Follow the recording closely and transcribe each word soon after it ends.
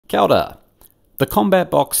Kia ora. The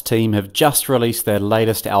Combat Box team have just released their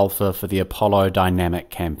latest alpha for the Apollo Dynamic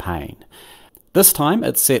campaign. This time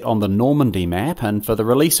it's set on the Normandy map, and for the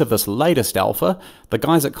release of this latest alpha, the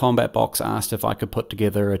guys at Combat Box asked if I could put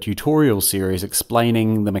together a tutorial series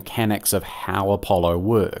explaining the mechanics of how Apollo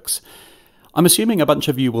works. I'm assuming a bunch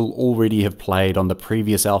of you will already have played on the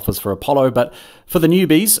previous alphas for Apollo, but for the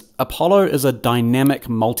newbies, Apollo is a dynamic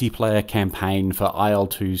multiplayer campaign for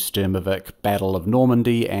IL-2 Sturmovik, Battle of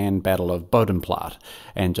Normandy and Battle of Bodenplaat.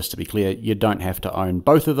 And just to be clear, you don't have to own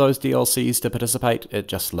both of those DLCs to participate, it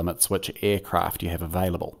just limits which aircraft you have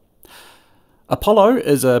available. Apollo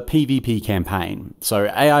is a PvP campaign, so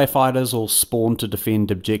AI fighters will spawn to defend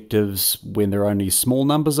objectives when there are only small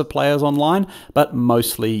numbers of players online, but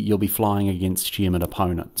mostly you'll be flying against human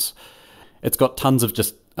opponents. It's got tons of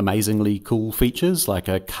just amazingly cool features, like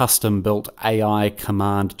a custom-built AI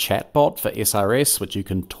command chatbot for SRS, which you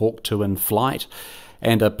can talk to in flight,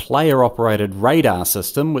 and a player-operated radar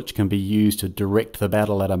system which can be used to direct the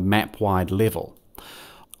battle at a map-wide level.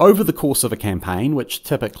 Over the course of a campaign, which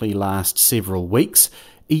typically lasts several weeks,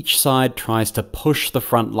 each side tries to push the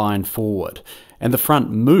front line forward, and the front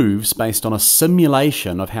moves based on a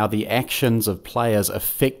simulation of how the actions of players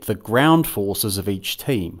affect the ground forces of each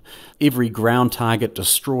team. Every ground target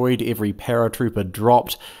destroyed, every paratrooper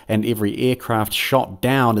dropped, and every aircraft shot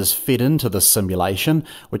down is fed into the simulation,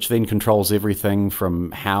 which then controls everything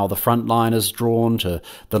from how the front line is drawn, to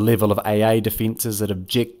the level of AA defences at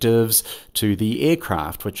objectives, to the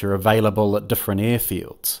aircraft which are available at different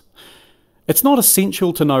airfields. It's not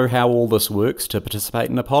essential to know how all this works to participate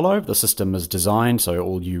in Apollo. The system is designed so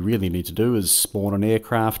all you really need to do is spawn an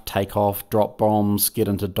aircraft, take off, drop bombs, get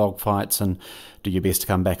into dogfights, and do your best to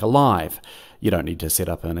come back alive. You don't need to set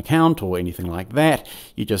up an account or anything like that.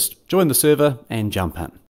 You just join the server and jump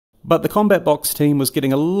in. But the Combat Box team was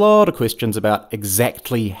getting a lot of questions about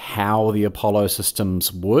exactly how the Apollo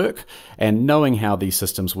systems work, and knowing how these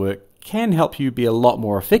systems work can help you be a lot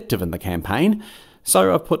more effective in the campaign.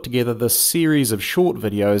 So I've put together this series of short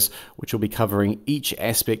videos which will be covering each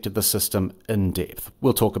aspect of the system in depth.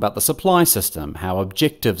 We'll talk about the supply system, how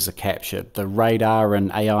objectives are captured, the radar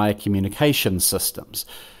and AI communication systems.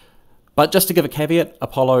 But just to give a caveat,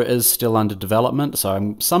 Apollo is still under development, so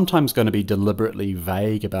I'm sometimes going to be deliberately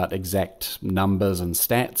vague about exact numbers and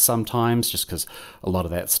stats sometimes, just because a lot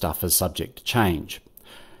of that stuff is subject to change.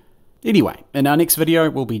 Anyway, in our next video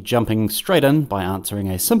we'll be jumping straight in by answering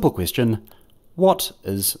a simple question: what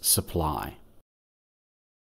is supply?